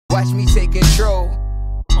Watch me take control.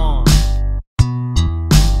 Obie,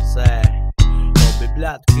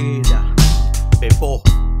 Killa, V3pó,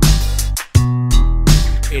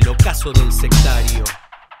 el ocaso del sectario.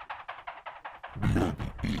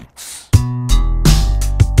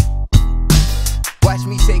 Watch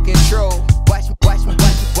me take control.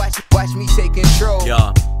 Watch me take control.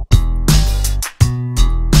 Yeah.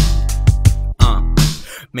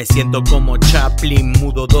 Me siento como Chaplin,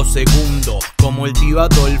 mudo 2 segundos, como el tío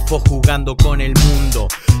Adolfo jugando con el mundo.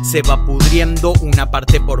 Se va pudriendo una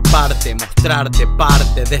parte por parte, mostrarte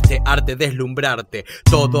parte de este arte, deslumbrarte.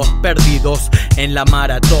 Todos perdidos en la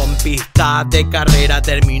maratón, pista de carrera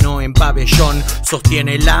terminó en pabellón.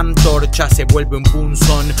 Sostiene la antorcha, se vuelve un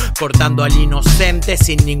punzón, cortando al inocente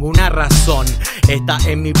sin ninguna razón. Esta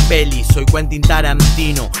es mi peli, soy Quentin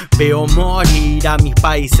Tarantino. Veo morir a mis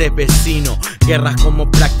países vecinos, guerras como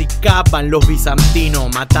practicaban los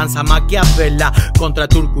bizantinos, matanza maquiavela contra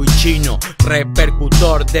turco y chino,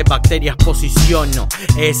 repercutor de bacterias posiciono,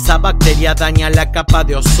 esa bacteria daña la capa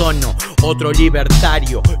de ozono, otro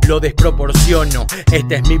libertario lo desproporciono,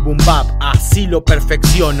 este es mi boom bap, así lo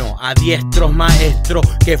perfecciono, a diestros maestros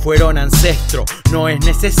que fueron ancestros, no es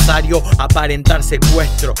necesario aparentar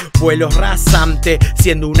secuestro, vuelos rasantes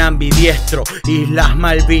siendo un ambidiestro, Islas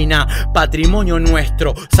Malvinas, patrimonio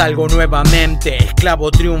nuestro, salgo nuevamente,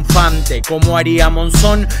 esclavo triunfante, como haría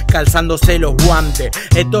Monzón calzándose los guantes.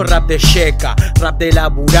 Esto rap de checa, rap de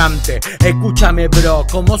laburante. Escúchame bro,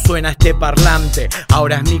 cómo suena este parlante.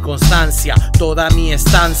 Ahora es mi constancia, toda mi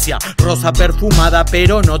estancia, rosa perfumada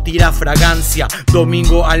pero no tira fragancia.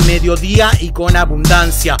 Domingo al mediodía y con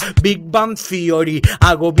abundancia. Big Bang Theory,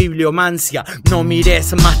 hago bibliomancia. No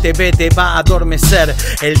mires más TV, te va a adormecer.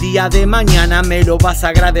 El día de mañana me lo vas a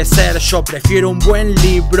agradecer. Yo prefiero un buen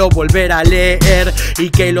libro, volver a leer, y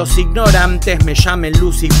que los ignorantes me llamen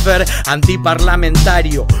Lucifer.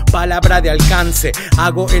 Antiparlamentario, palabra de alcance,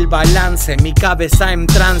 hago el balance, mi cabeza en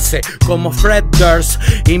trance, como Fred Durst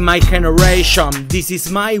in my generation. This is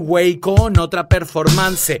my way, con otra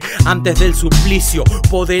performance. Antes del suplicio,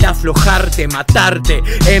 poder aflojarte, matarte,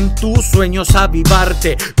 en tus sueños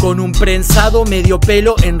avivarte, con un prensado medio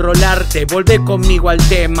pelo enrolarte. Volvé conmigo al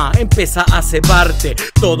tema, empieza a cebarte.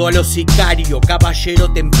 Todo a lo sicario,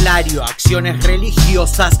 caballero templario, acciones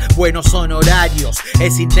religiosas, buenos honorarios.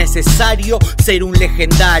 Es innecesario ser un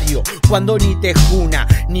legendario cuando ni te juna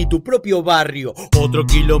ni tu propio barrio. Otro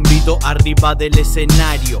quilombito arriba del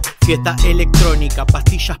escenario, fiesta electrónica,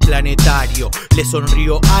 pastillas planetario. Le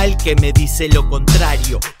sonrío al que me dice lo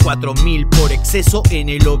contrario, 4000 por exceso en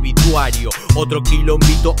el obituario. Otro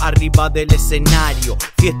quilombito arriba del escenario,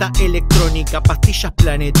 fiesta electrónica, pastillas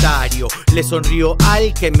planetario. Le sonrío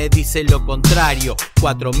al que me dice lo contrario,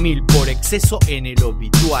 4000 por exceso en el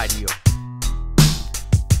obituario.